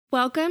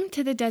Welcome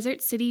to the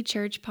Desert City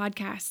Church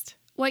podcast.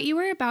 What you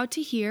are about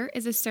to hear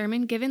is a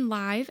sermon given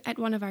live at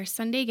one of our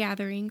Sunday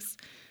gatherings.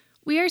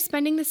 We are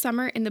spending the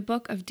summer in the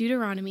book of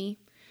Deuteronomy.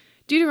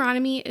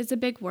 Deuteronomy is a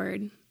big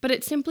word, but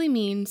it simply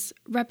means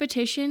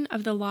repetition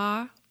of the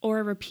law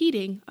or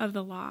repeating of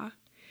the law.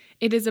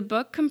 It is a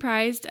book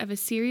comprised of a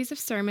series of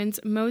sermons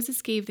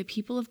Moses gave the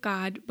people of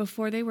God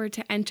before they were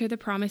to enter the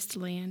promised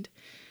land.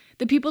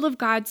 The people of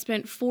God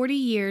spent 40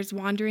 years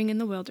wandering in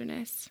the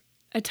wilderness,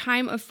 a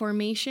time of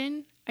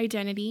formation,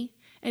 identity,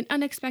 and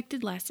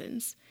unexpected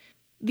lessons.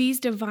 These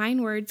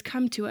divine words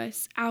come to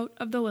us out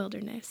of the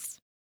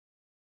wilderness.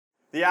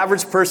 The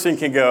average person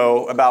can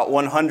go about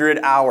 100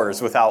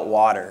 hours without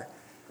water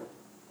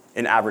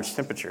in average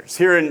temperatures.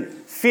 Here in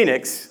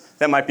Phoenix,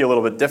 that might be a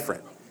little bit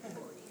different.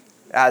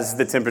 As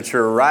the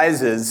temperature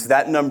rises,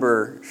 that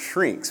number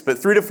shrinks. But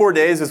 3 to 4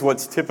 days is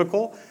what's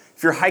typical.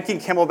 If you're hiking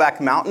Camelback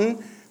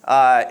Mountain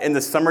in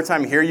the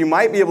summertime here, you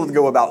might be able to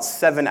go about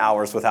 7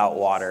 hours without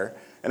water.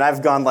 And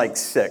I've gone like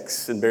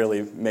 6 and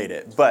barely made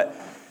it. But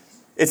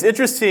it's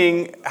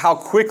interesting how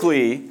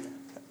quickly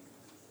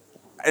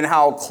and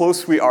how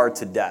close we are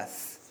to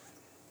death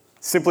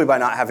simply by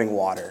not having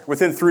water.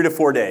 Within 3 to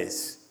 4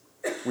 days,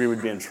 we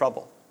would be in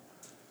trouble.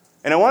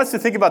 And I want us to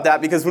think about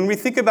that because when we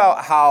think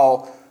about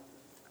how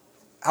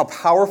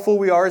powerful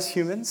we are as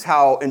humans,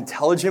 how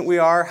intelligent we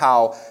are,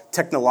 how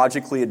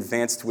technologically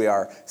advanced we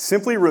are,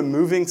 simply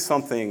removing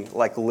something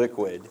like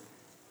liquid,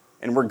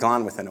 and we're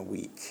gone within a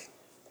week.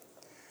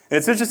 And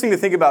it's interesting to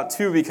think about,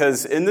 too,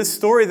 because in this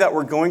story that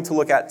we're going to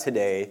look at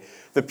today,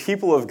 the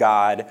people of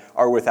God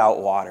are without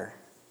water.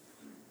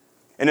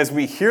 And as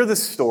we hear the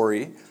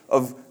story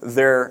of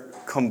their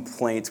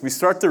complaints, we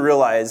start to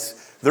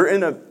realize they're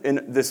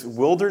in this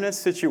wilderness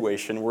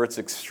situation where it's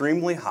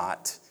extremely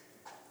hot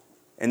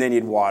and they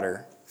need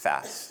water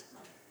fast.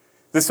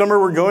 This summer,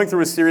 we're going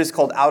through a series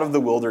called Out of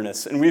the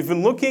Wilderness, and we've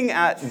been looking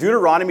at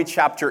Deuteronomy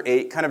chapter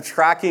 8, kind of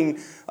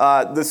tracking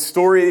the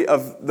story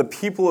of the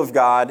people of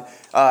God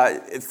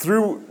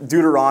through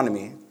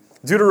Deuteronomy.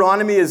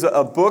 Deuteronomy is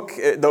a book.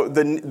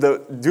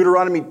 The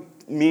Deuteronomy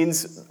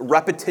means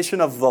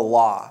repetition of the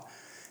law.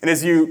 And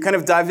as you kind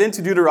of dive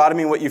into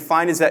Deuteronomy, what you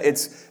find is that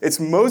it's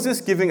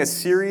Moses giving a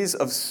series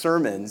of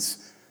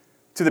sermons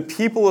to the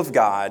people of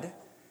God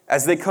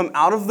as they come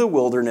out of the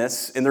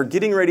wilderness and they're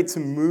getting ready to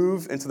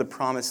move into the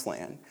promised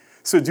land.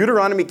 So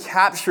Deuteronomy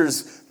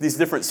captures these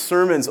different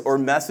sermons or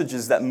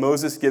messages that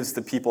Moses gives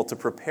the people to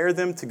prepare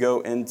them to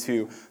go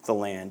into the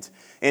land.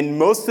 And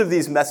most of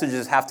these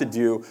messages have to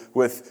do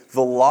with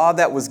the law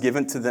that was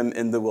given to them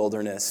in the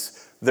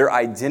wilderness, their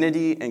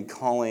identity and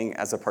calling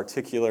as a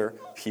particular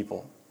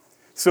people.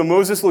 So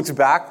Moses looks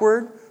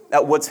backward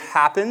at what's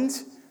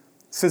happened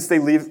since they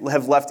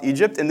have left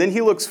Egypt, and then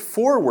he looks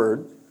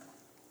forward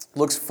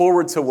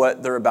to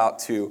what they're about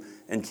to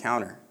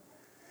encounter.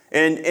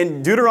 And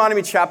in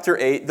Deuteronomy chapter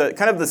 8,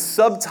 the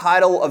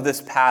subtitle of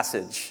this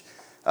passage,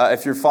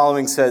 if you're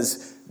following,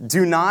 says,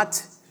 "Do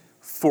not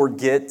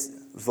forget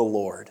the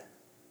Lord."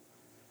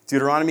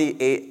 Deuteronomy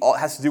 8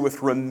 has to do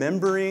with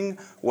remembering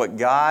what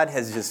God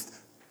has just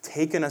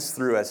taken us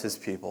through as his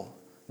people.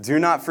 Do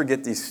not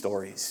forget these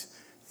stories.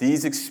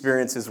 These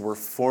experiences were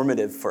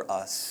formative for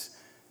us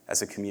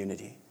as a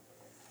community.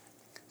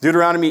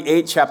 Deuteronomy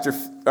 8, chapter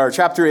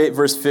 8,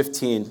 verse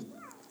 15,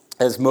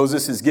 as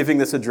Moses is giving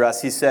this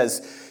address, he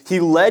says, "He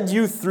led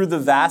you through the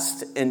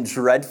vast and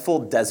dreadful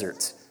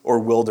desert or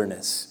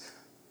wilderness,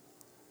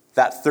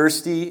 that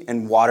thirsty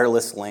and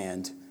waterless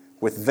land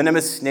with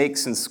venomous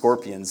snakes and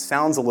scorpions."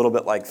 Sounds a little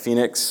bit like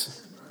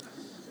Phoenix.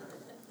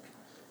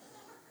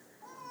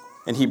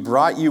 "And he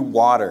brought you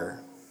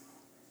water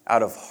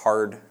out of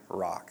hard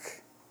rock."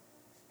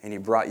 And he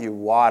brought you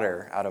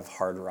water out of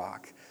hard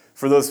rock.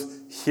 For those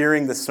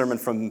hearing the sermon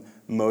from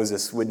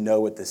Moses would know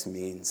what this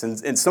means.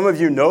 And some of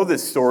you know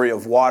this story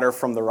of water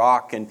from the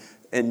rock,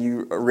 and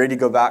you are ready to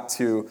go back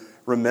to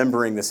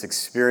remembering this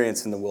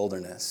experience in the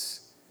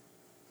wilderness.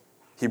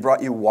 He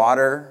brought you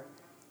water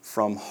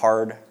from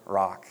hard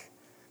rock.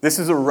 This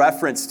is a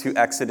reference to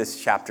Exodus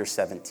chapter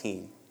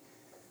 17.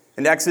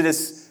 In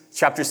Exodus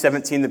chapter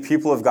 17, the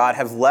people of God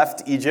have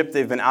left Egypt.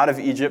 They've been out of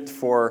Egypt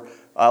for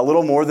a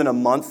little more than a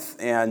month,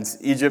 and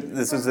Egypt,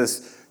 this is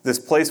this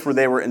place where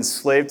they were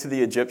enslaved to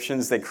the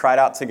Egyptians. They cried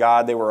out to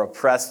God. They were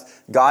oppressed.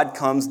 God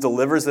comes,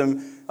 delivers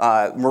them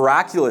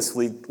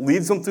miraculously,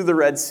 leads them through the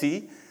Red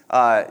Sea.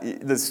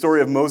 The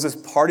story of Moses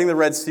parting the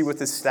Red Sea with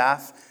his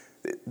staff.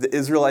 The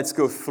Israelites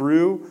go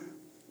through.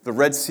 The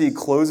Red Sea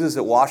closes.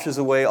 It washes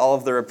away all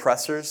of their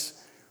oppressors,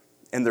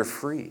 and they're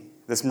free.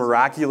 This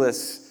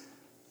miraculous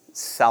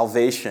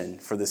salvation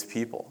for this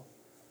people.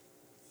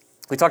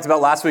 We talked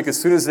about last week, as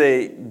soon as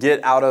they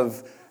get out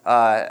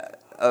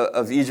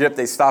of Egypt,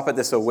 they stop at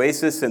this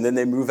oasis, and then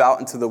they move out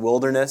into the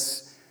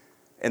wilderness,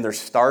 and they're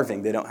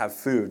starving. They don't have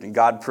food, and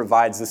God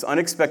provides this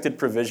unexpected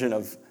provision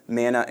of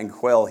manna and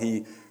quail.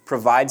 He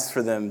provides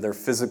for them their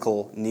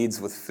physical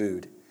needs with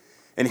food.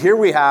 And here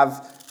we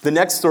have the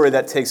next story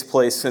that takes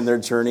place in their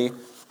journey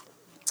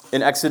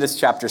in Exodus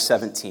chapter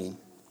 17.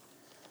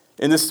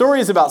 And the story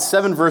is about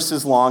 7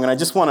 verses long, and I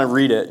just want to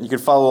read it. You can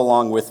follow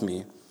along with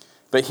me.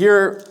 But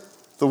hear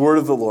the word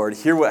of the Lord.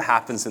 Hear what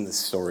happens in this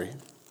story.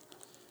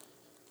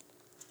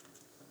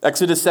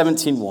 Exodus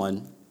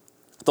 17:1.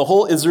 The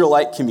whole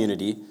Israelite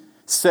community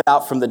set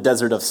out from the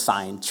desert of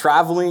Sin,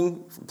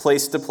 traveling from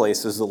place to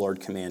place as the Lord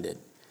commanded.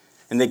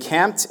 And they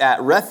camped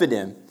at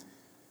Rephidim,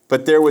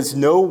 but there was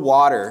no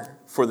water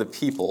for the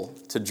people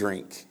to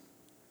drink.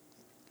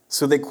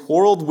 So they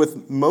quarreled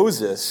with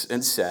Moses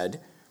and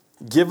said,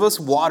 "Give us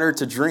water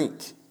to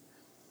drink."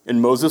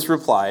 And Moses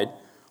replied,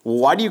 "Well,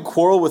 why do you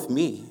quarrel with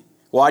me?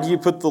 Why do you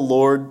put the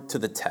Lord to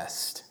the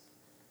test?"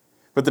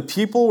 But the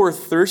people were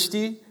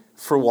thirsty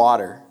for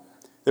water.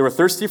 They were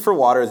thirsty for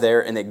water there,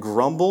 and they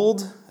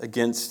grumbled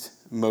against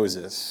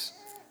Moses.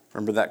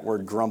 Remember that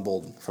word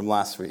grumbled from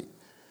last week.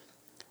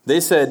 They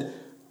said,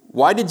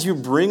 "Why did you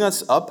bring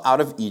us up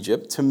out of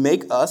Egypt to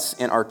make us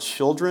and our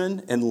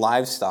children and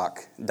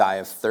livestock die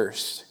of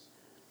thirst?"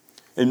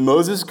 And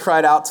Moses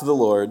cried out to the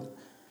Lord,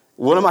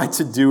 "What am I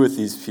to do with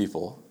these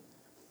people?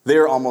 They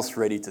are almost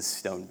ready to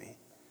stone me."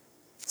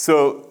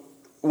 So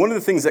one of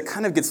the things that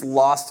kind of gets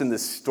lost in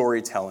this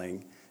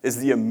storytelling is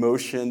the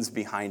emotions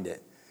behind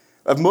it.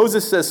 If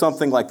Moses says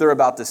something like, "They're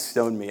about to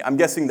stone me," I'm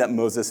guessing that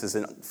Moses is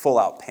in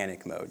full-out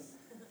panic mode.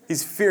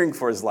 He's fearing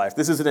for his life.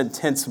 This is an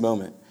intense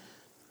moment.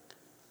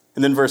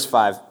 And then verse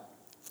 5,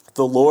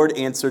 the Lord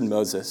answered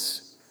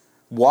Moses,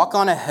 "Walk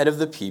on ahead of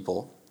the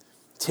people,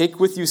 take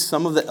with you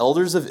some of the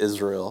elders of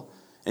Israel,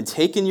 and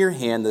take in your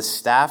hand the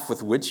staff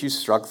with which you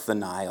struck the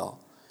Nile,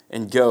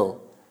 and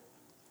go.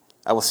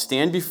 I will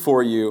stand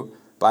before you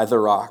by the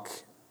rock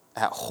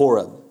at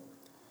Horeb.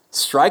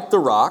 Strike the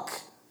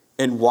rock,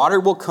 and water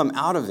will come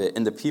out of it,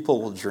 and the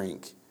people will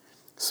drink."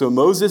 So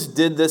Moses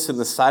did this in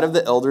the sight of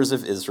the elders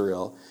of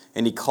Israel,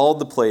 and he called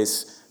the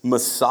place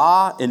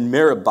Massah and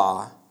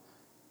Meribah,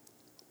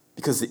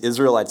 because the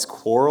Israelites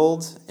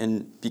quarreled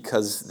and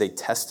because they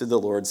tested the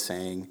Lord,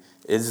 saying,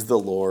 "Is the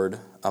Lord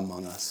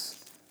among us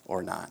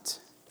or not?"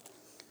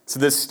 So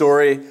this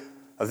story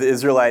of the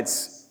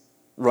Israelites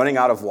running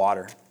out of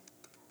water.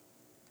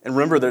 And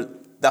remember,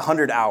 the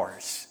 100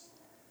 hours.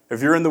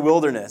 If you're in the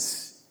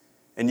wilderness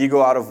and you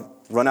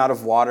run out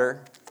of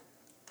water,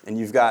 and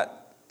you've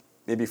got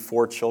maybe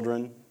 4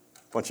 children,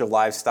 a bunch of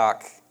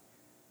livestock,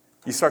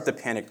 you start to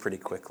panic pretty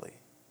quickly.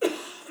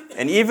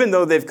 And even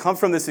though they've come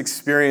from this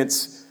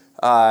experience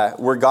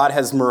where God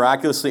has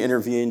miraculously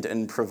intervened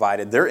and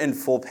provided, they're in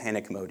full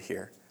panic mode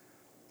here.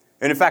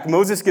 And in fact,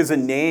 Moses gives a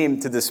name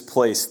to this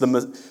place,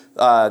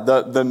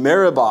 the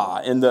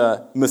Meribah and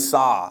the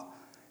Massah.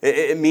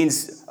 It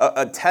means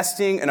a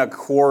testing and a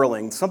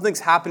quarreling. Something's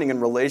happening in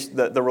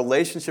the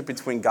relationship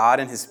between God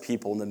and his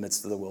people in the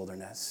midst of the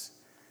wilderness.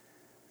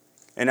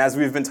 And as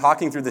we've been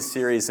talking through the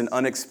series, an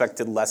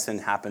unexpected lesson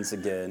happens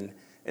again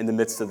in the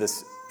midst of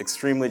this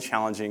extremely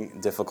challenging,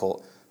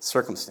 difficult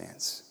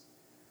circumstance.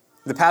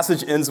 The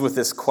passage ends with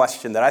this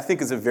question that I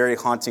think is a very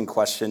haunting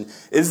question.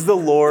 Is the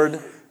Lord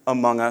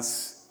among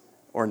us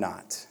or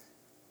not?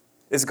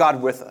 Is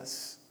God with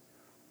us?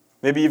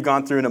 Maybe you've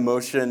gone through an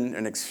emotion,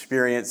 an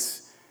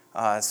experience,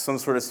 some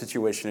sort of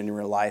situation in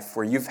your life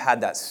where you've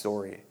had that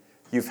story.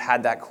 You've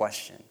had that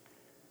question.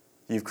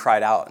 You've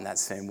cried out in that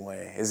same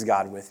way. Is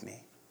God with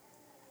me?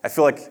 I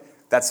feel like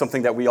that's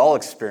something that we all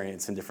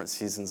experience in different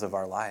seasons of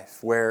our life.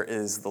 Where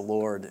is the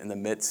Lord in the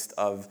midst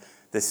of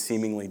this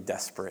seemingly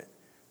desperate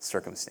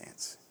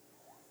circumstance?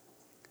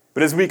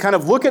 But as we kind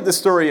of look at the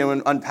story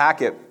and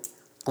unpack it,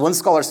 one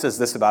scholar says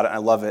this about it, and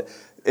I love it.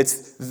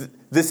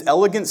 This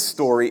elegant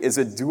story is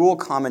a dual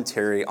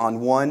commentary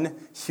on 1,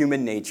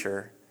 human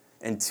nature,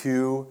 and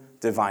 2,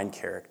 divine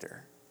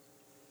character.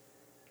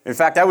 In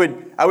fact, I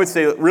would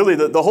say really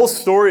the whole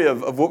story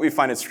of what we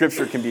find in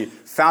Scripture can be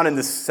found in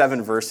these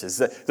 7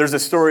 verses. There's a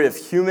story of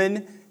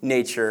human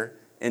nature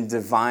and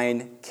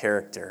divine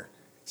character.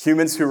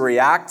 Humans who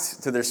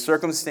react to their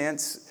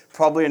circumstance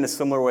probably in a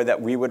similar way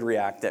that we would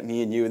react, that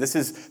me and you. This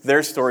is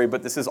their story,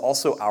 but this is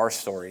also our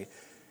story.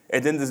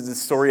 And then there's the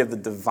story of the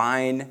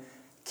divine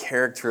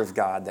character of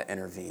God that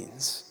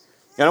intervenes.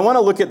 And I want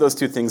to look at those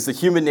 2 things, the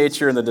human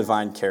nature and the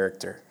divine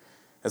character,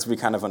 as we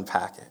kind of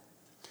unpack it.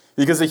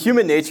 Because the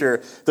human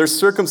nature, their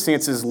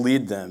circumstances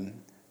lead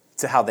them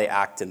to how they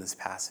act in this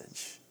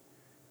passage.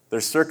 Their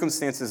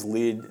circumstances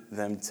lead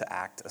them to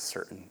act a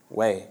certain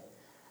way.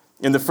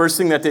 And the first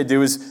thing that they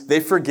do is they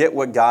forget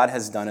what God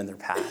has done in their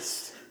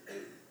past.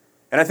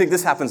 And I think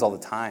this happens all the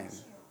time.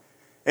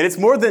 And it's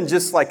more than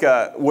just like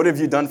what have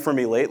you done for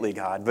me lately,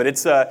 God? But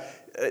it's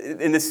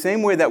in the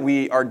same way that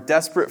we are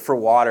desperate for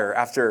water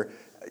after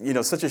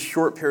such a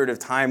short period of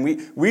time.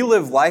 We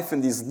live life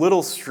in these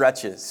little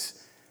stretches.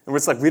 And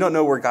it's like we don't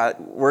know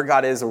where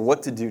God is or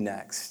what to do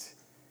next.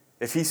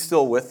 If he's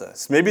still with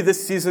us. Maybe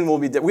this season will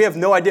be we have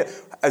no idea.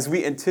 As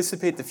we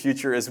anticipate the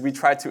future, as we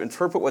try to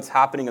interpret what's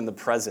happening in the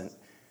present,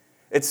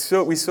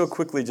 we so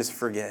quickly just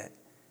forget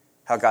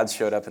how God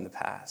showed up in the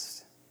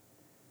past.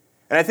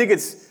 And I think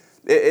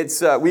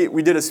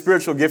we did a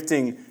spiritual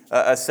gifting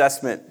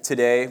assessment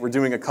today. We're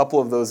doing a couple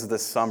of those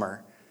this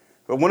summer.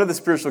 But one of the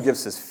spiritual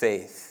gifts is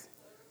faith.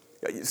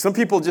 Some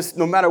people just,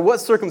 no matter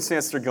what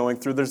circumstance they're going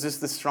through, there's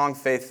just this strong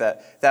faith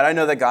that I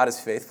know that God is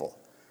faithful.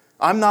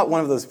 I'm not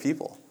one of those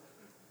people.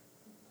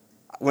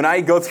 When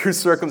I go through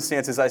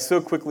circumstances, I so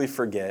quickly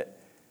forget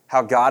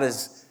how God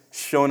has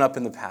shown up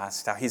in the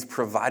past, how he's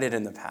provided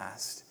in the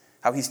past,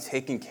 how he's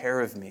taken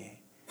care of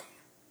me.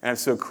 And I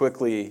so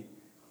quickly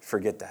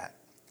forget that.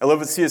 I love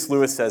what C.S.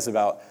 Lewis says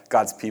about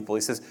God's people.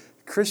 He says,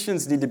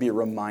 Christians need to be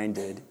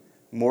reminded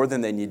more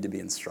than they need to be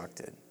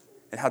instructed.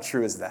 And how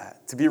true is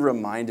that? To be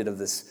reminded of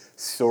this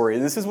story.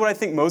 And this is what I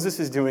think Moses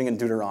is doing in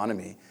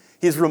Deuteronomy.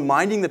 He's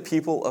reminding the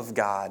people of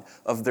God,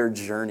 of their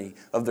journey,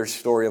 of their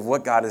story, of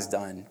what God has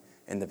done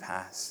in the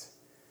past.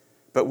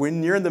 But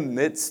when you're in the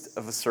midst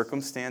of a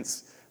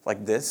circumstance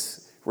like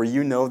this, where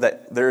you know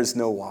that there is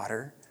no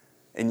water,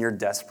 and you're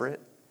desperate,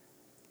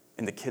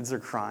 and the kids are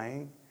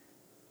crying,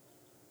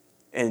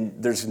 and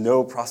there's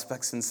no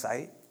prospects in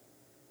sight,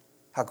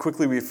 how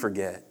quickly we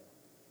forget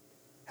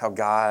how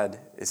God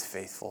is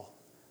faithful,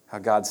 how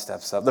God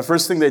steps up. The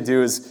first thing they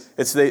do is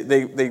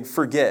they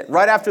forget.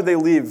 Right after they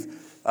leave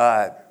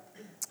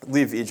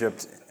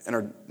Egypt and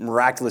are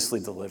miraculously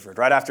delivered,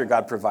 right after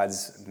God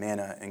provides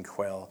manna and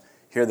quail,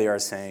 here they are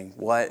saying,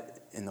 what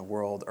in the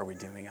world are we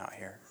doing out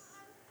here?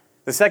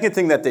 The second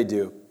thing that they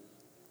do,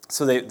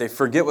 so they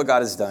forget what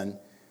God has done,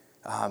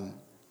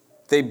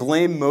 they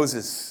blame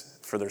Moses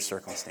for their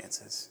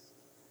circumstances.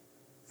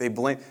 They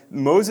blame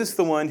Moses,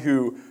 the one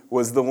who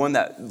was the one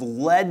that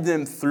led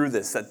them through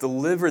this, that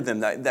delivered them,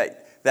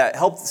 that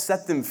helped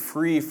set them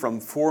free from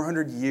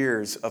 400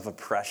 years of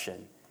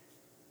oppression,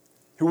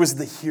 who was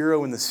the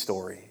hero in the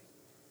story.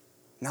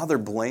 Now they're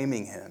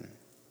blaming him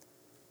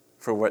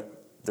for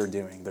what they're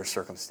doing, their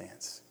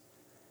circumstance.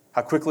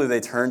 How quickly they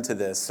turn to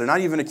this. They're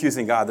not even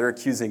accusing God, they're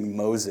accusing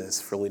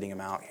Moses for leading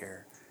them out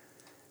here.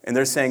 And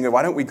they're saying,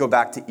 why don't we go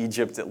back to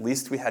Egypt? At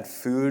least we had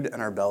food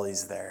in our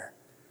bellies there.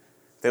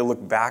 They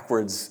look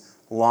backwards,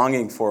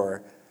 longing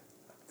for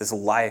this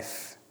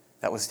life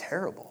that was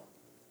terrible.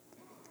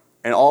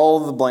 And all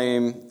the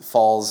blame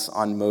falls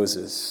on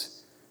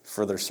Moses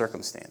for their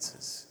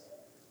circumstances.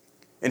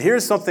 And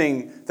here's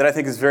something that I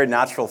think is very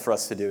natural for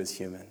us to do as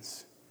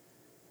humans.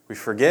 We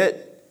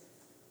forget,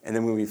 and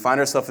then when we find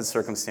ourselves in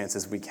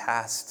circumstances, we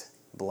cast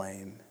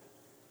blame.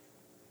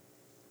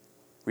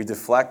 We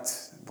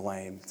deflect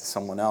blame to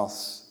someone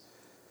else.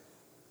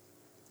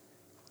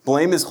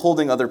 Blame is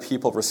holding other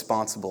people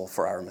responsible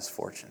for our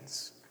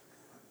misfortunes.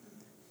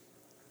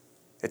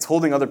 It's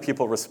holding other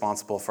people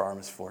responsible for our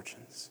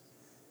misfortunes.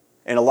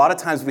 And a lot of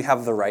times we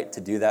have the right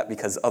to do that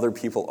because other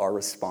people are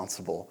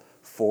responsible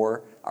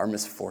for our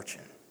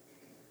misfortune.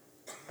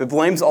 But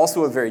blame's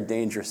also a very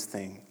dangerous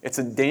thing. It's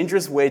a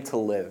dangerous way to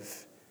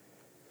live.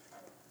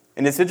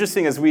 And it's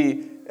interesting as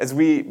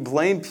we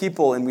blame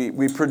people and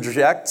we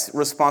project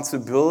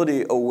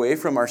responsibility away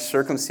from our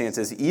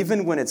circumstances,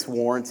 even when it's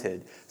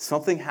warranted,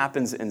 something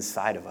happens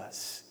inside of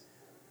us.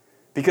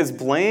 Because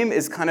blame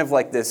is kind of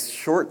like this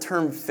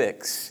short-term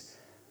fix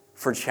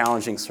for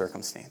challenging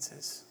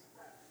circumstances.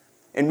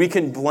 And we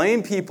can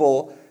blame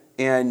people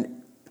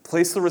and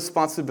place the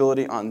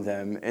responsibility on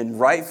them and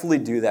rightfully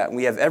do that. And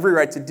we have every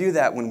right to do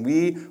that when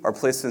we are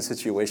placed in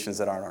situations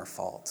that aren't our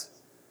fault.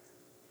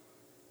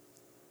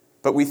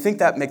 But we think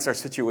that makes our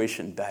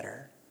situation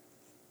better.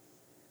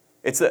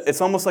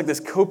 It's almost like this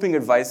coping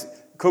device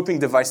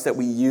that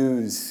we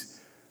use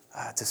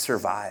to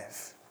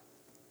survive.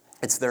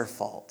 It's their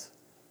fault.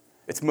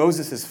 It's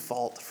Moses'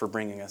 fault for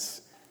bringing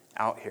us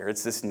out here.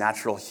 It's this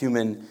natural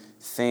human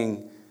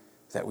thing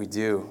that we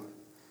do.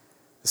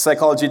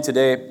 Psychology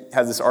Today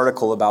has this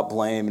article about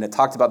blame, and it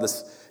talked about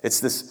this. It's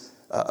this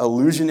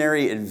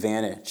illusionary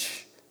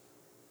advantage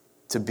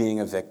to being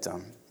a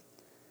victim.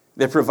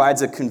 It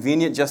provides a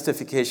convenient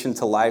justification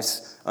to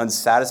life's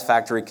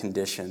unsatisfactory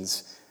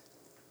conditions,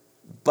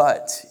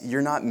 but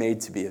you're not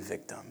made to be a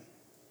victim.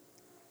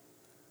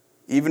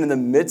 Even in the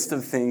midst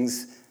of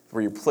things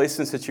where you're placed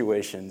in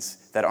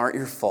situations that aren't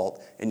your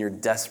fault and you're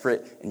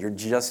desperate and you're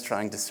just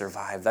trying to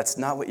survive, that's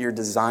not what you're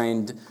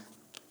designed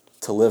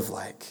to live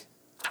like.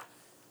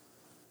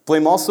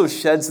 Blame also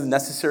sheds the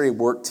necessary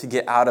work to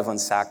get out of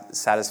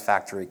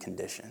unsatisfactory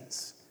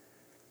conditions.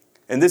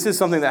 And this is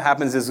something that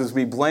happens as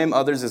we blame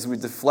others, as we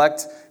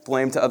deflect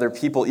blame to other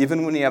people,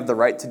 even when we have the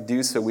right to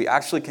do so, we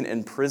actually can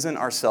imprison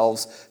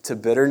ourselves to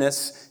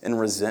bitterness and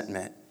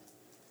resentment.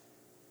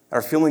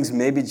 Our feelings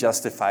may be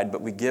justified,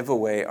 but we give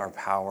away our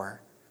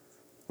power.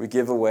 We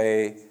give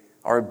away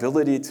our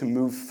ability to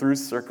move through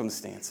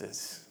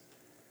circumstances.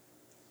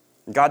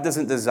 God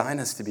doesn't design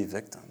us to be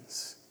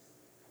victims.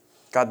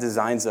 God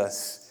designs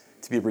us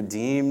to be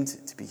redeemed,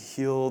 to be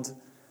healed,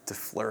 to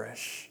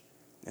flourish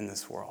in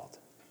this world.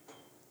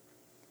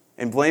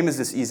 And blame is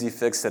this easy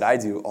fix that I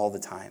do all the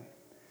time.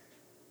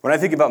 When I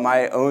think about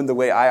the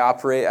way I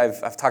operate,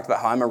 I've talked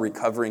about how I'm a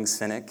recovering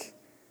cynic.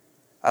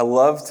 I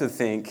love to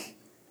think,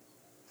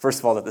 first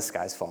of all, that the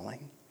sky's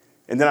falling.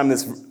 And then I'm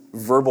this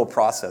verbal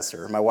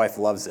processor. My wife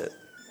loves it.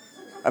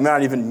 I may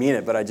not even mean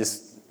it, but I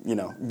just,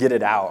 get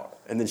it out.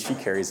 And then she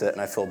carries it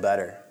and I feel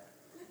better.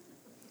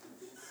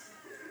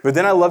 But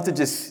then I love to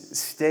just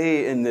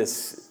stay in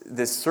this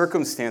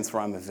circumstance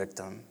where I'm a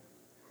victim.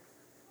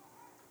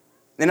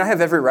 And I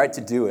have every right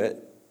to do it.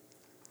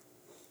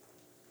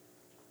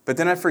 But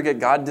then I forget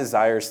God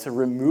desires to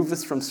remove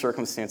us from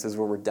circumstances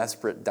where we're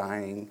desperate,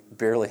 dying,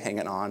 barely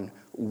hanging on,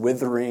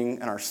 withering,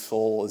 and our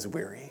soul is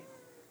weary.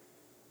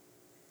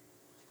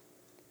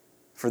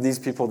 For these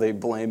people, they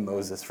blame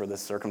Moses for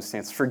this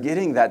circumstance,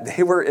 forgetting that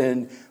they were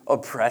in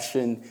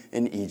oppression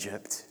in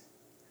Egypt.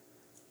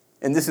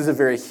 And this is a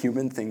very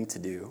human thing to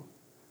do,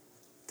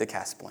 to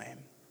cast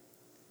blame.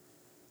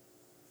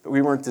 But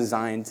we weren't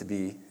designed to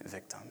be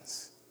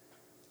victims.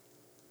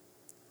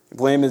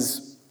 Blame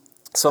is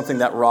something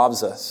that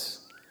robs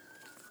us.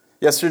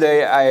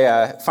 Yesterday,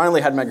 I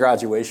finally had my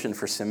graduation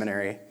for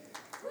seminary.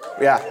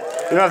 Yeah,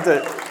 you don't have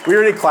to, we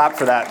already clapped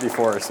for that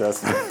before, so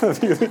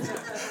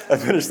I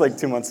finished like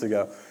 2 months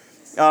ago.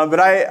 But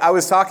I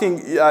was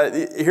talking,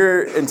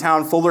 here in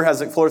town, Fuller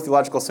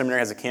Theological Seminary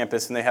has a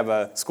campus, and they have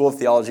a school of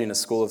theology and a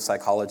school of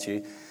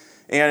psychology.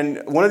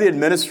 And one of the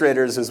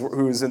administrators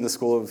who's in the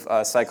School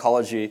of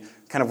Psychology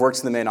kind of works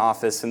in the main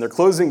office, and they're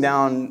closing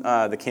down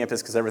the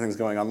campus because everything's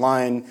going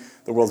online,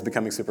 the world's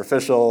becoming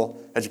superficial,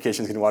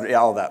 education's getting watered,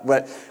 all of that.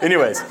 But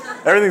anyways,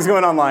 everything's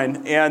going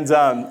online. And so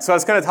I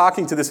was kind of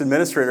talking to this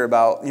administrator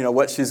about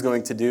what she's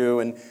going to do.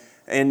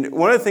 And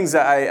one of the things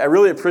that I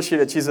really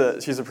appreciated, she's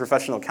a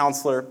professional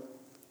counselor,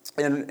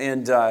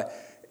 and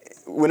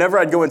whenever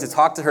I'd go in to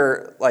talk to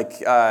her,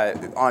 like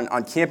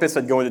on campus,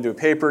 I'd go in to do a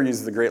paper,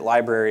 use the great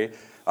library.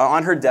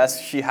 On her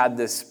desk, she had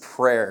this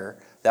prayer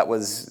that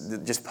was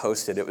just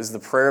posted. It was the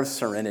prayer of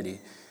serenity.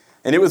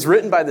 And it was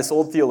written by this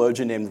old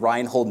theologian named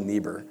Reinhold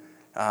Niebuhr,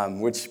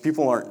 which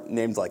people aren't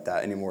named like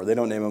that anymore. They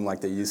don't name them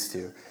like they used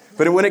to.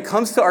 But when it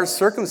comes to our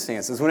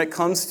circumstances, when it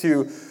comes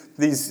to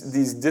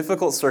these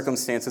difficult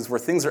circumstances where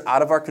things are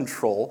out of our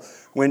control,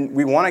 when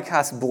we want to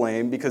cast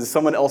blame because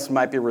someone else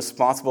might be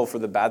responsible for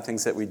the bad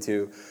things that we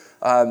do,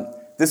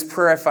 this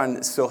prayer I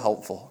find so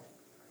helpful.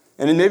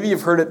 And maybe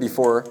you've heard it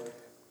before,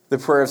 the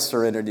prayer of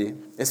serenity.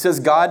 It says,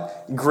 God,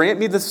 grant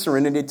me the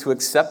serenity to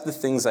accept the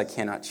things I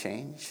cannot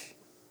change,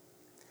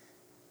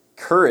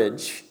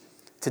 courage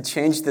to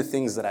change the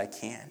things that I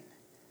can,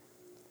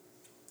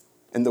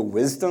 and the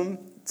wisdom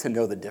to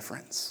know the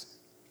difference.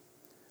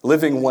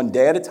 Living one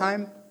day at a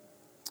time,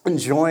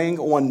 enjoying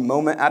one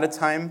moment at a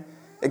time,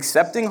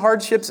 accepting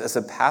hardships as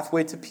a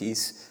pathway to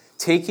peace,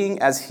 taking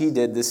as he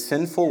did this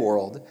sinful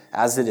world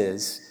as it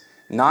is,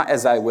 not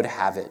as I would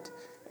have it,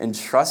 and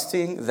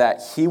trusting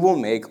that he will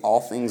make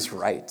all things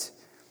right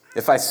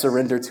if I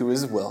surrender to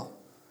his will,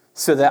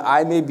 so that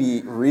I may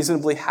be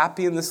reasonably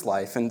happy in this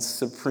life and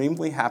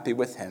supremely happy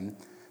with him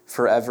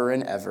forever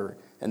and ever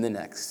in the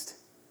next.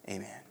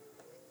 Amen.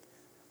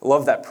 I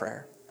love that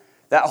prayer.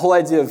 That whole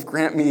idea of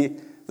grant me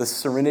the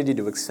serenity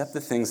to accept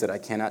the things that I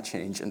cannot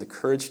change and the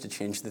courage to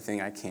change the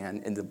thing I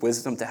can and the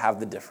wisdom to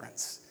have the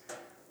difference.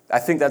 I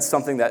think that's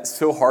something that's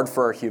so hard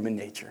for our human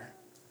nature.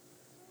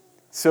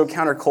 So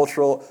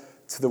countercultural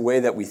to the way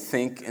that we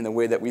think and the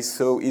way that we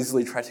so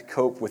easily try to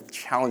cope with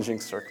challenging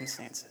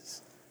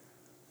circumstances.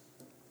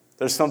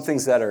 There's some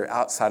things that are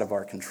outside of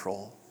our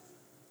control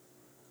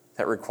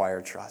that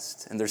require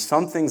trust. And there's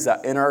some things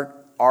that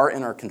are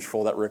in our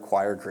control that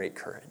require great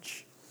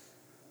courage.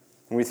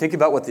 When we think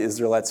about what the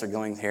Israelites are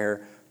going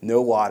here,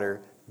 no water,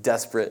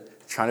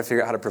 desperate, trying to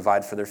figure out how to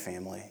provide for their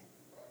family,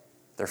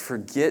 they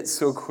forget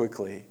so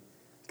quickly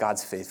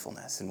God's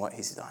faithfulness and what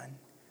he's done.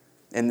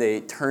 And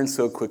they turn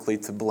so quickly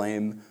to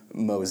blame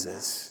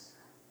Moses,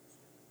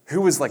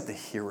 who was like the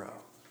hero,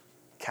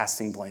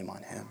 casting blame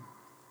on him.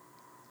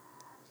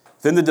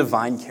 Then the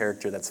divine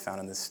character that's found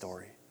in this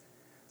story.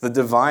 The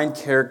divine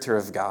character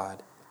of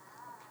God.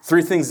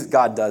 3 things that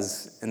God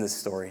does in this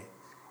story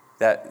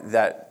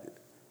that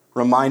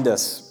remind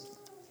us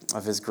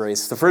of his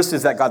grace. The first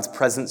is that God's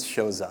presence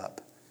shows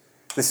up.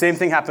 The same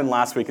thing happened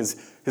last week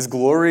as his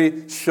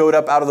glory showed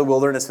up out of the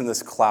wilderness in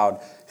this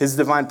cloud. His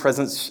divine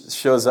presence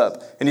shows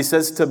up. And he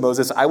says to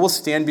Moses, I will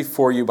stand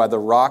before you by the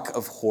rock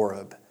of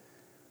Horeb.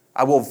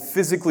 I will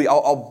physically,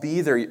 I'll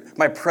be there.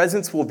 My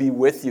presence will be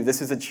with you.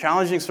 This is a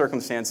challenging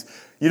circumstance.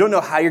 You don't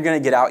know how you're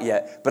going to get out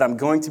yet, but I'm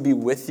going to be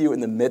with you in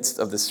the midst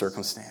of this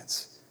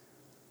circumstance.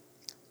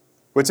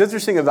 What's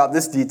interesting about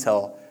this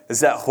detail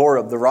is that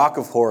Horeb, the rock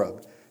of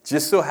Horeb,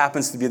 just so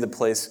happens to be the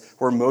place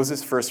where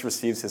Moses first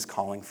receives his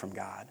calling from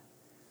God.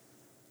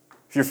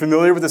 If you're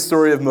familiar with the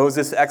story of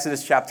Moses,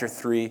 Exodus chapter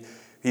 3,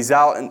 he's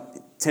out and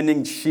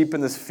tending sheep in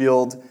this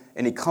field,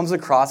 and he comes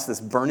across this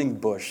burning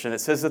bush. And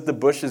it says that the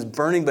bush is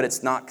burning, but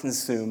it's not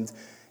consumed.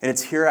 And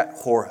it's here at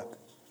Horeb.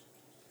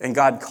 And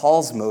God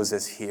calls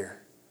Moses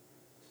here.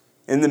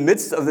 In the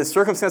midst of this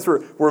circumstance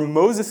where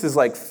Moses is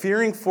like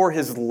fearing for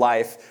his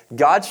life,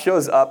 God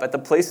shows up at the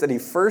place that he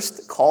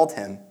first called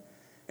him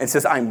and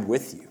says, I'm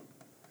with you.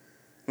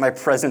 My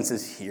presence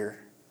is here.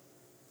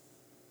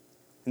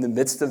 In the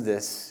midst of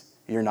this,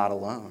 you're not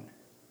alone.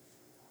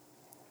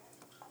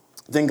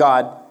 Then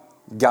God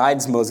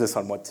guides Moses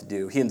on what to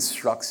do. He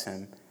instructs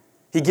him.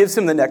 He gives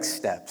him the next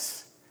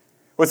steps.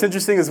 What's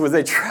interesting is when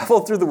they travel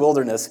through the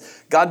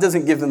wilderness, God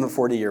doesn't give them the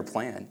 40-year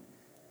plan.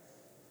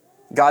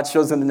 God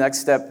shows them the next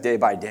step day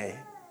by day.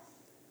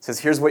 Says,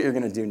 here's what you're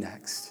going to do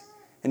next.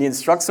 And he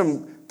instructs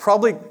them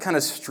probably kind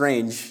of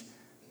strange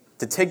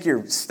to take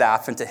your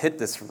staff and to hit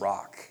this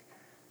rock.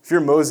 If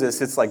you're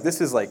Moses, it's like,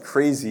 this is like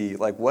crazy.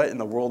 Like, what in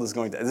the world is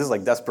going to, this is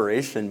like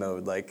desperation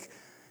mode. Like,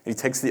 and he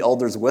takes the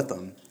elders with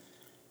him.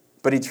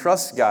 But he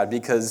trusts God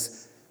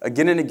because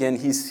again and again,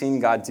 he's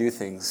seen God do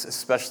things,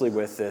 especially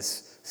with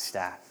this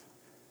staff.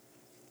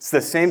 It's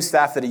the same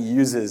staff that he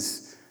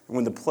uses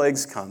when the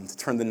plagues come to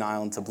turn the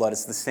Nile into blood.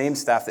 It's the same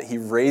staff that he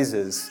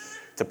raises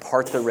to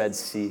part the Red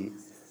Sea.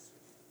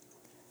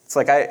 It's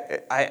like,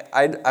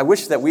 I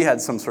wish that we had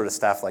some sort of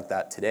staff like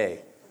that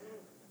today.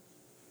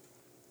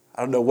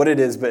 I don't know what it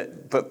is,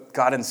 but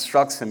God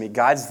instructs them. He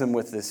guides them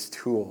with this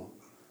tool.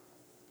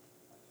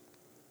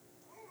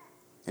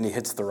 And he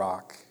hits the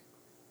rock.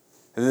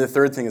 And then the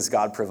third thing is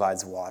God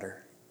provides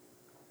water.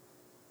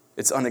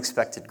 It's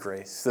unexpected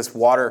grace. This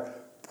water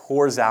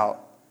pours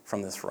out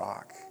from this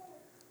rock.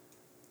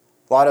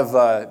 A lot of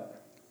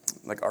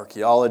like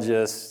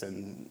archaeologists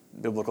and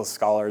biblical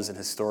scholars and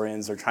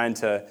historians are trying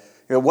to,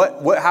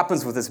 what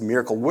happens with this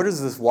miracle? Where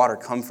does this water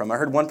come from? I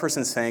heard one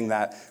person saying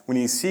that when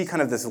you see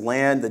kind of this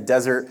land, the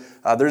desert,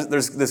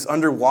 there's this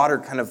underwater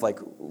kind of like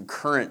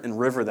current and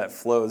river that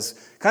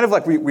flows. Kind of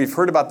like we've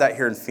heard about that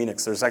here in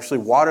Phoenix. There's actually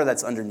water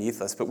that's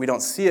underneath us, but we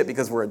don't see it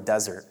because we're a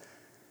desert.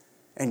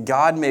 And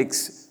God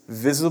makes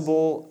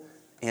visible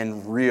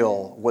and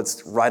real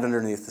what's right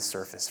underneath the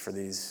surface for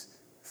these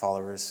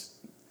followers,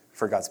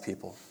 for God's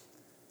people.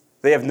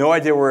 They have no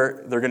idea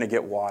where they're going to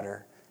get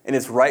water, and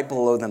it's right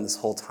below them this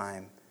whole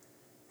time.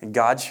 And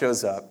God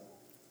shows up,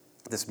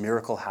 this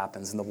miracle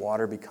happens, and the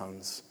water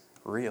becomes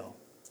real.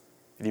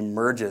 It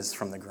emerges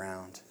from the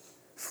ground,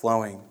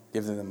 flowing,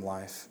 giving them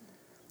life.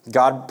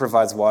 God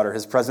provides water.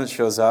 His presence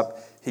shows up.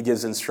 He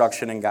gives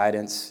instruction and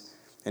guidance,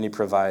 and he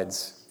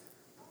provides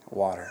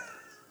water.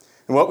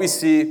 And what we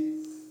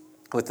see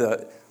with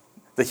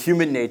the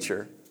human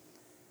nature,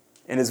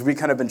 and as we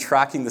kind of been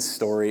tracking the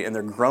story, and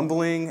they're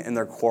grumbling and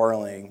they're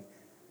quarreling,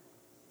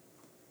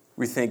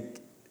 we think,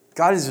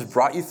 God has just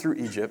brought you through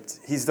Egypt.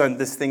 He's done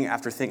this thing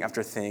after thing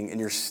after thing, and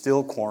you're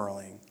still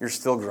quarreling. You're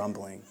still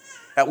grumbling.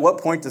 At what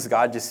point does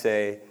God just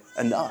say,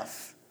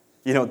 enough?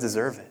 You don't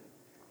deserve it.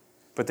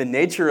 But the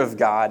nature of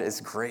God is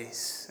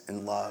grace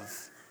and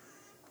love.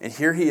 And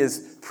here he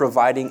is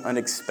providing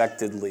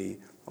unexpectedly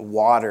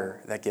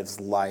water that gives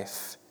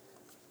life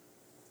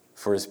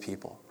for his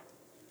people.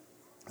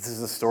 This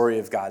is the story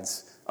of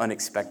God's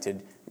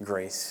unexpected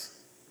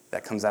grace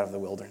that comes out of the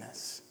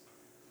wilderness.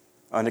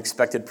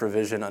 Unexpected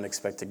provision,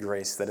 unexpected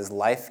grace that is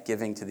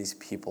life-giving to these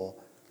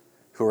people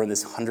who are in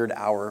this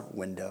 100-hour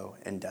window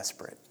and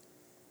desperate.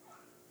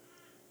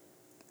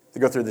 They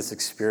go through this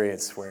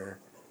experience where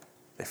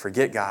they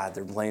forget God,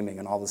 they're blaming,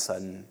 and all of a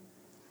sudden,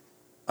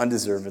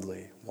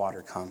 undeservedly,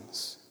 water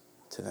comes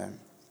to them.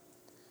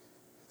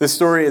 This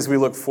story, as we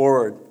look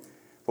forward,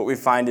 what we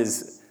find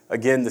is,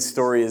 again, the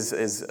story is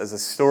a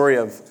story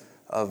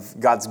of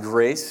God's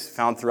grace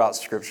found throughout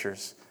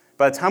Scriptures.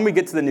 By the time we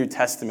get to the New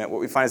Testament,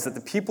 what we find is that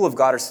the people of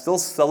God are still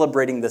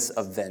celebrating this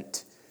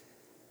event,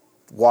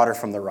 water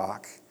from the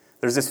rock.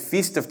 There's this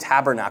Feast of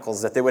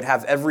Tabernacles that they would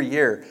have every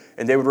year,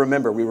 and they would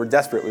remember, we were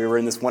desperate. We were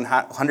in this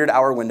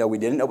 100-hour window. We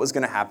didn't know what was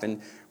going to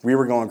happen. We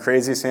were going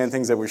crazy, saying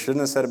things that we shouldn't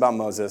have said about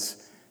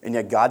Moses, and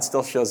yet God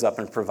still shows up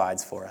and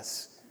provides for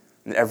us.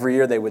 And every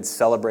year they would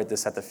celebrate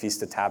this at the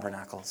Feast of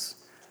Tabernacles.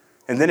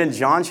 And then in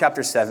John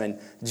chapter 7,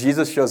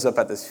 Jesus shows up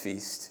at this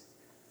feast.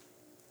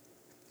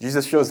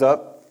 Jesus shows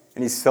up,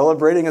 and he's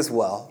celebrating as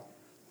well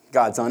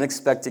God's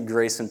unexpected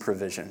grace and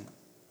provision.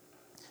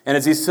 And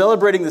as he's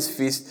celebrating this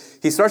feast,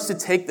 he starts to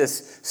take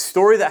this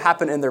story that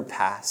happened in their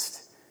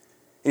past,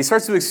 and he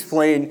starts to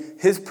explain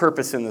his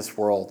purpose in this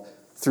world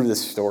through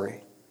this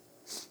story.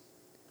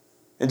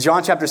 In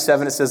John chapter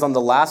 7, it says, on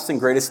the last and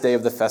greatest day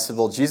of the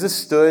festival, Jesus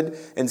stood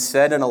and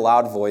said in a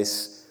loud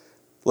voice,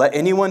 let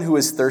anyone who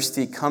is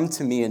thirsty come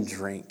to me and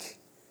drink.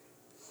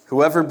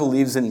 Whoever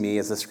believes in me,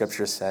 as the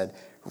scripture said,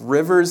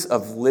 rivers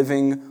of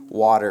living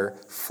water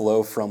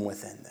flow from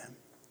within them.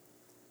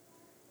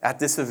 At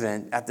this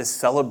event, at this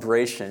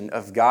celebration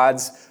of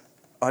God's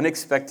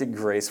unexpected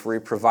grace where he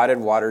provided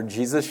water,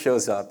 Jesus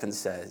shows up and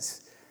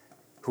says,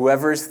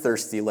 whoever is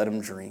thirsty, let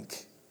him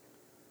drink.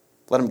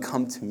 Let him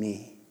come to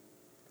me.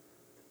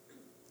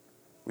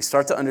 We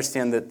start to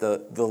understand that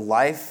the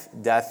life,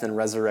 death, and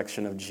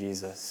resurrection of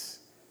Jesus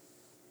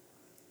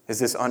is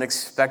this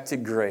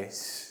unexpected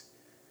grace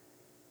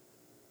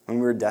when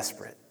we were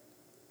desperate,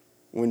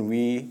 when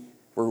we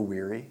were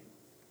weary,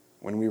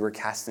 when we were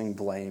casting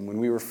blame, when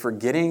we were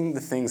forgetting the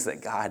things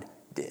that God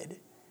did.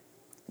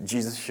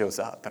 Jesus shows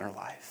up in our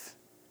life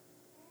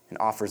and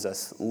offers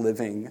us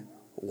living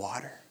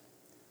water.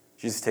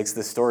 Jesus takes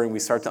this story and we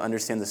start to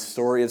understand the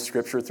story of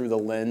Scripture through the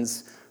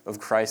lens of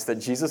Christ, that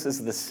Jesus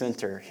is the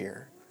center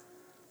here.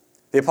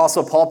 The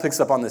Apostle Paul picks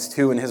up on this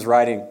too in his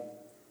writing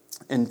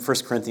in 1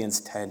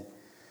 Corinthians 10.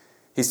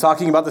 He's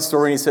talking about the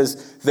story and he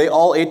says, they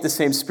all ate the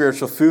same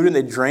spiritual food and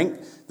they drank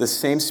the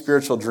same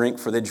spiritual drink,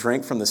 for they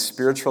drank from the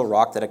spiritual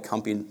rock that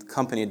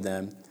accompanied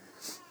them.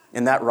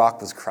 And that rock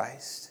was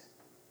Christ.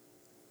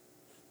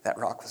 That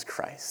rock was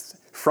Christ.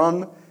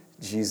 From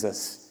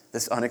Jesus,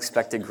 this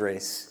unexpected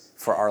grace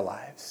for our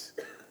lives.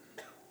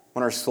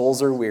 When our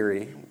souls are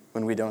weary,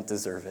 when we don't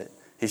deserve it,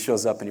 he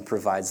shows up and he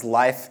provides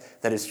life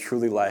that is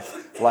truly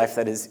life, life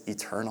that is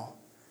eternal.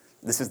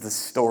 This is the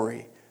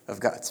story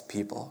of God's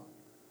people.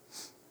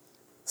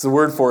 It's the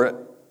word for it.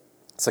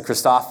 It's a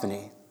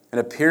Christophany, an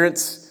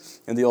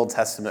appearance in the Old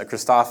Testament, a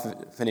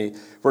Christophany,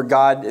 where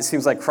God, it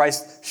seems like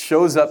Christ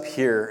shows up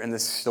here in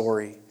this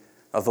story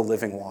of the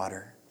living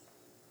water.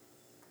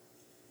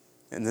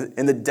 In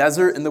the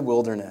desert, in the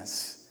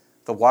wilderness,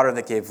 the water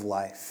that gave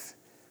life,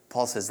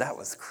 Paul says that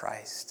was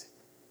Christ.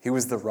 He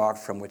was the rock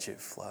from which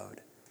it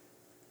flowed.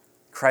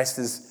 Christ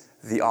is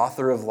the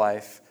author of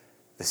life,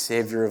 the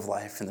Savior of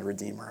life, and the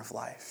Redeemer of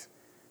life.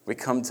 We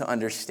come to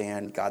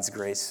understand God's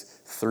grace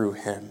through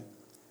him.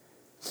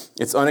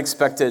 It's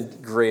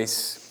unexpected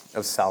grace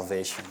of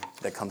salvation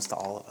that comes to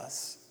all of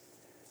us.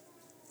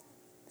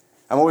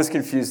 I'm always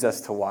confused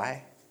as to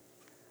why.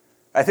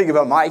 I think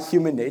about my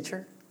human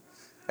nature.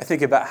 I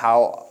think about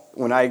how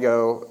when I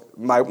go,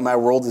 my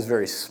world is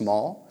very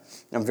small.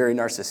 I'm very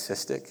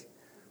narcissistic.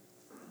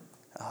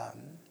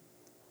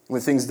 When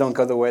things don't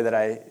go the way that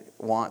I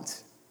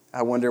want,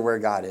 I wonder where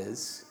God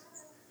is.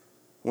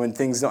 When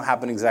things don't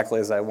happen exactly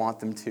as I want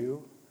them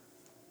to,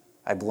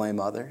 I blame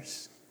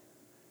others.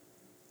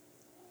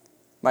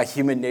 My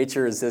human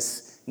nature is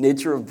this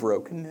nature of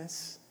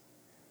brokenness.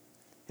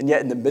 And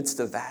yet in the midst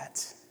of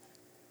that,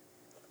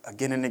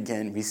 again and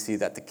again, we see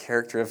that the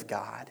character of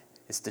God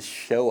is to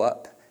show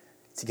up,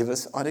 to give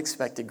us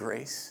unexpected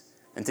grace,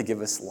 and to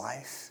give us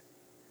life.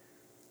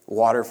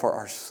 Water for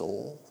our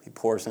soul, he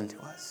pours into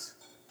us.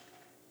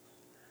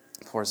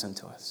 Pours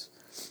into us.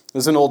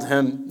 There's an old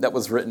hymn that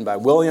was written by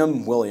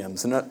William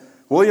Williams. And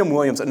William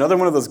Williams, another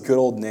one of those good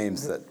old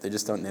names that they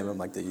just don't name him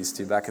like they used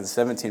to back in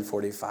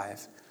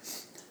 1745.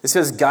 It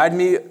says, "Guide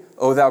me,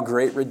 O thou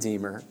great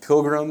Redeemer,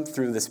 pilgrim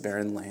through this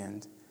barren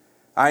land.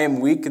 I am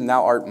weak and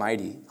thou art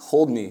mighty.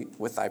 Hold me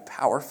with thy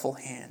powerful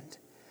hand.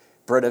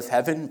 Bread of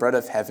heaven,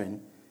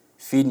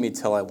 feed me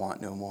till I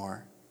want no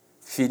more.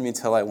 Feed me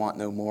till I want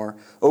no more.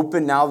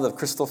 Open now the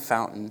crystal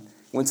fountain,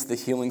 whence the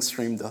healing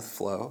stream doth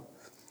flow.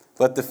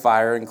 Let the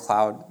fire and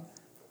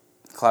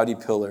cloudy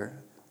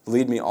pillar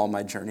lead me all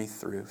my journey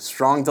through.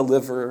 Strong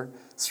deliverer,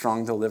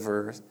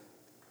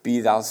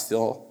 be thou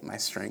still my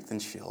strength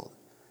and shield.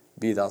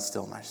 Be thou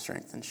still my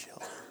strength and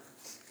shield."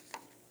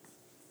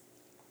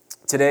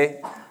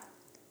 Today,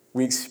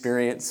 we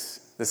experience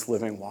this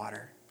living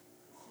water.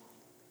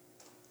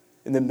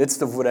 In the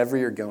midst of whatever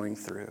you're going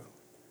through,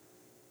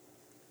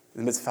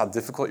 in the midst of how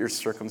difficult your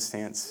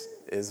circumstance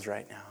is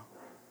right now,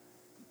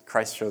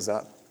 Christ shows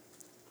up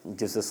and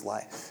gives us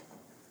life.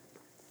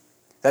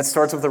 That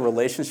starts with a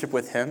relationship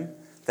with him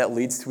that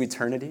leads to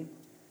eternity.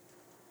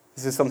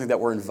 This is something that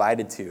we're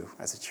invited to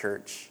as a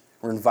church.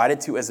 We're invited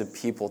to as a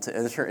people to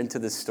enter into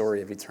this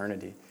story of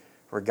eternity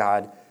where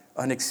God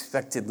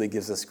unexpectedly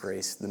gives us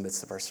grace in the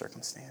midst of our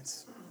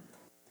circumstance.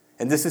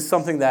 And this is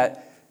something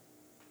that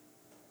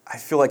I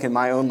feel like in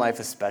my own life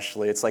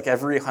especially, it's like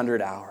every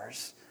 100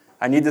 hours.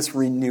 I need this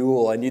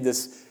renewal. I need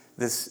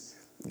this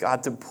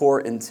God to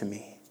pour into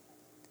me.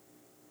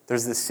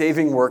 There's the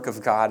saving work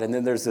of God, and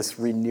then there's this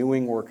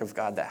renewing work of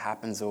God that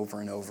happens over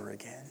and over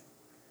again.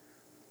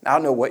 I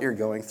don't know what you're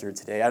going through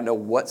today. I don't know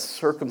what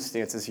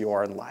circumstances you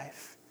are in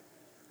life.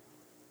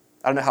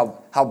 I don't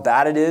know how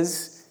bad it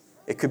is.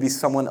 It could be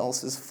someone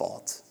else's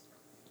fault.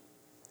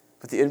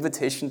 But the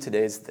invitation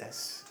today is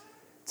this: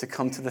 to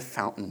come to the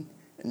fountain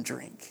and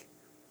drink.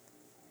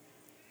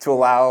 To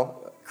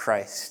allow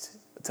Christ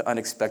to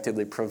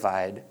unexpectedly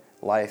provide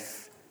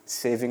life,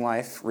 saving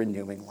life,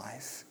 renewing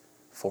life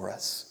for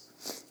us.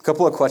 A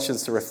couple of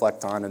questions to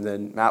reflect on, and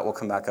then Matt will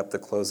come back up to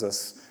close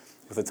us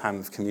with a time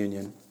of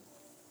communion.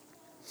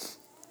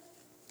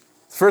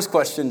 First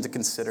question to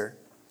consider: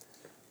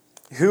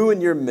 who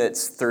in your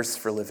midst thirsts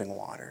for living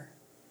water?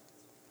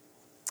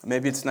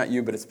 Maybe it's not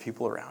you, but it's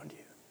people around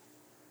you.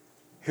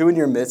 Who in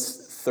your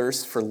midst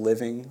thirsts for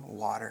living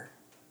water?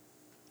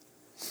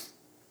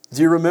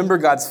 Do you remember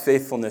God's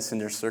faithfulness in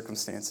your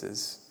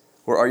circumstances,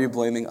 or are you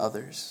blaming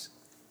others?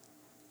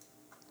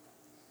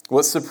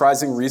 What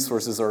surprising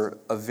resources are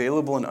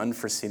available and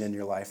unforeseen in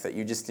your life that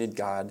you just need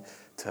God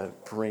to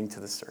bring to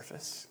the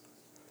surface?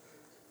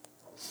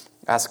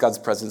 Ask God's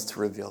presence to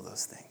reveal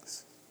those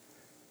things.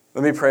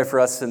 Let me pray for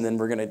us, and then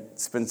we're going to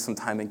spend some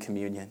time in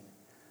communion.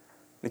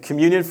 The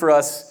communion for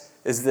us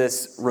is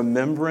this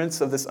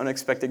remembrance of this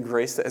unexpected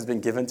grace that has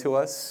been given to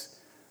us,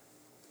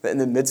 that in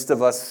the midst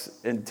of us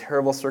in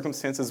terrible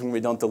circumstances when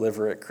we don't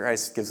deliver it,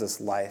 Christ gives us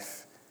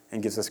life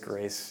and gives us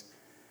grace.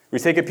 We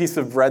take a piece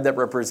of bread that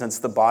represents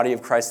the body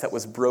of Christ that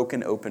was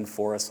broken open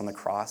for us on the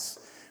cross.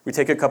 We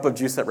take a cup of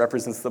juice that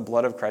represents the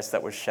blood of Christ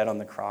that was shed on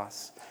the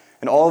cross.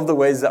 And all of the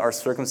ways that our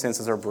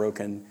circumstances are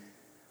broken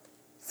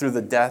through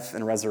the death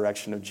and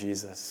resurrection of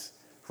Jesus,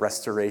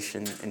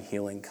 restoration and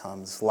healing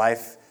comes.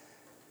 Life,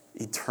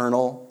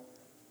 eternal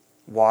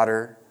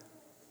water,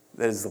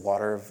 that is the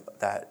water of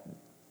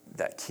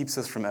that keeps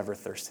us from ever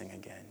thirsting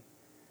again.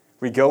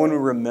 We go and we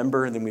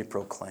remember, and then we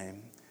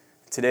proclaim.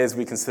 Today, as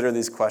we consider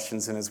these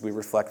questions and as we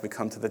reflect, we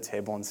come to the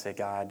table and say,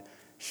 God,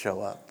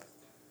 show up.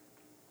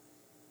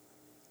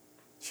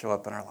 show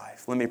up in our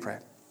life. Let me pray.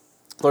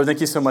 Lord,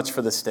 thank you so much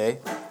for this day.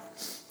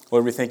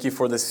 Lord, we thank you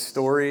for this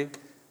story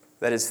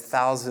that is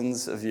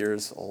thousands of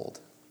years old.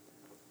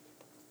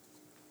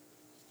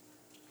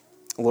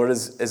 Lord,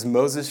 as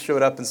Moses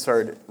showed up and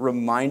started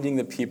reminding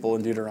the people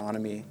in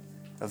Deuteronomy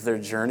of their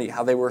journey,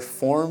 how they were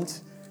formed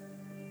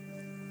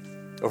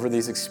over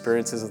these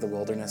experiences of the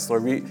wilderness,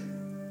 Lord, we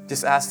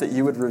just ask that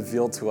you would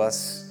reveal to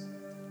us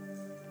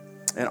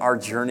in our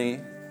journey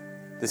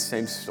this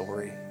same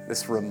story,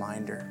 this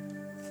reminder.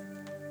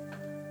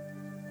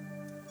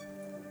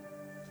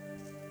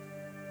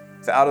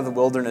 That out of the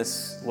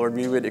wilderness, Lord,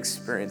 we would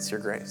experience your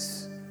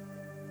grace.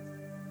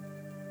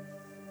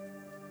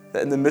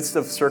 That in the midst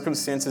of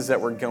circumstances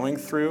that we're going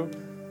through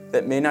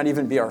that may not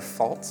even be our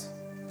fault,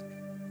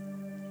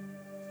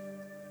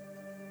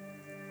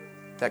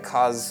 that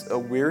cause a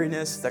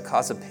weariness, that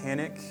cause a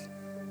panic,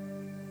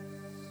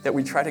 that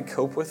we try to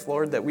cope with,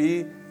 Lord, that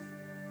we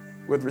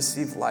would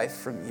receive life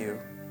from you.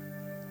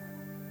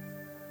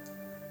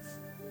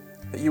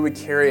 That you would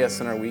carry us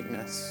in our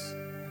weakness.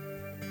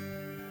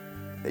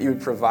 That you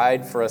would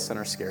provide for us in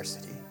our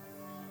scarcity.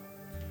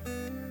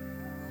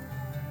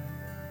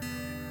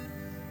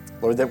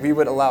 Lord, that we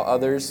would allow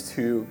others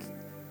to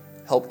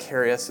help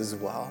carry us as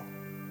well.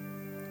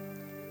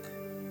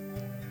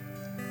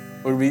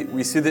 Lord,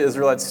 we see the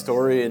Israelites'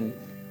 story and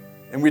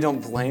we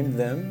don't blame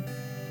them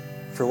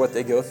for what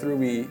they go through.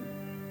 We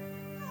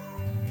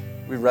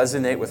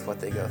resonate with what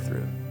they go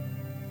through.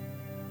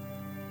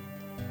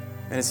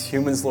 And as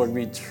humans, Lord,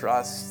 we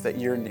trust that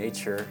your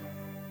nature,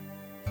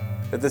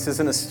 that this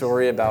isn't a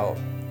story about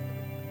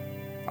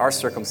our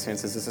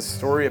circumstances, it's a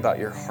story about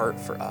your heart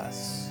for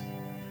us.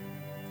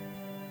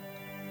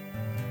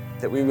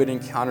 That we would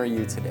encounter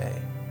you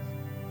today.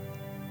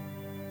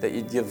 That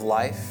you'd give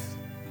life,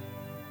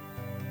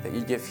 that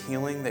you'd give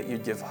healing, that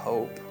you'd give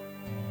hope,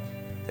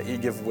 that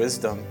you'd give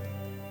wisdom.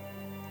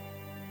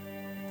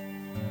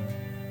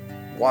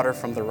 Water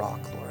from the rock,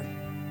 Lord.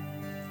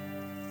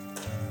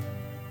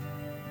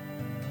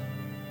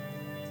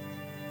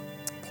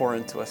 Pour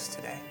into us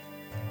today.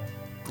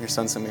 In your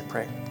son's name we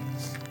pray.